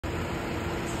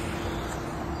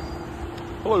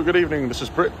Hello, good evening. This is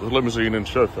Britt with Limousine and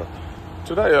Chauffeur.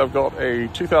 Today I've got a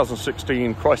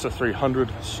 2016 Chrysler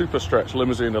 300 Super Stretch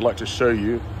limousine I'd like to show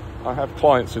you. I have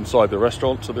clients inside the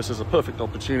restaurant, so this is a perfect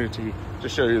opportunity to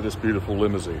show you this beautiful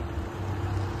limousine.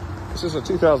 This is a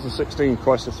 2016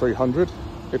 Chrysler 300.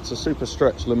 It's a Super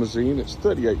Stretch limousine. It's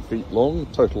 38 feet long,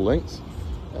 total length.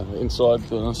 Inside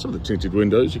some of the tinted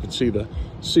windows, you can see the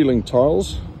ceiling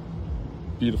tiles.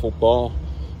 Beautiful bar,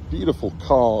 beautiful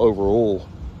car overall.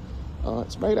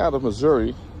 It's made out of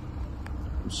Missouri,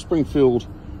 Springfield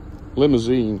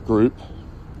Limousine Group.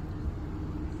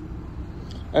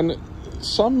 And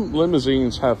some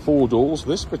limousines have 4 doors.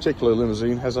 This particular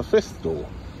limousine has a 5th door.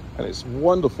 And it's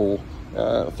wonderful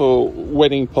for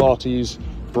wedding parties,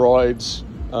 brides,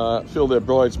 fill their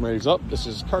bridesmaids up. This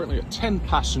is currently a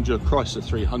 10-passenger Chrysler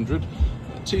 300.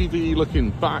 TV looking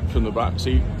back from the back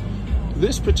seat.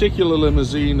 This particular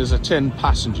limousine is a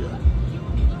 10-passenger.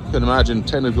 You can imagine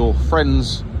 10 of your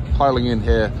friends piling in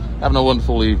here, having a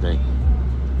wonderful evening.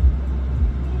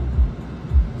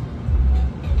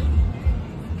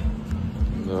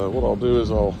 And, what I'll do is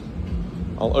I'll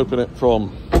open it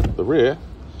from the rear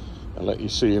and let you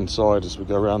see inside as we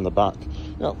go around the back.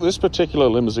 Now, this particular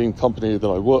limousine company that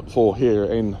I work for here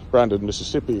in Brandon,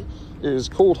 Mississippi is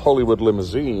called Hollywood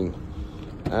Limousine,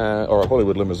 or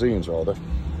Hollywood Limousines rather.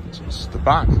 It's the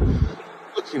back,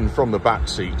 looking from the back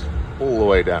seat all the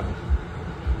way down.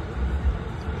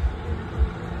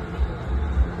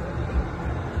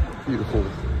 Beautiful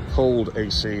cold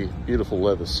AC, beautiful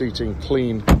leather seating,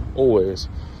 clean always.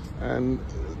 And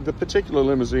the particular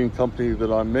limousine company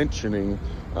that I'm mentioning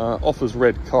offers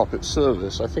red carpet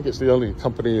service. I think it's the only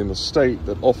company in the state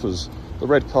that offers the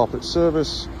red carpet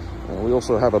service. We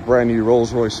also have a brand new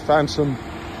Rolls-Royce Phantom,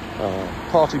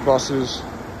 party buses,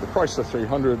 the Chrysler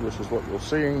 300, which is what you're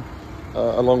seeing,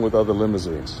 along with other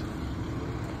limousines.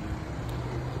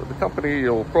 So the company,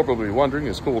 you're probably wondering,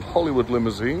 is called Hollywood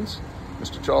Limousines.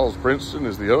 Mr. Charles Brinston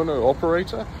is the owner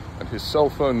operator, and his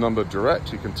cell phone number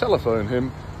direct, you can telephone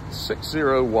him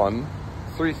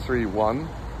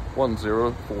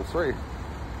 601-331-1043.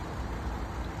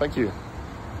 Thank you.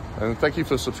 And thank you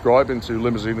for subscribing to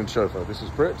Limousine and Chauffeur. This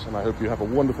is Britt, and I hope you have a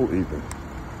wonderful evening.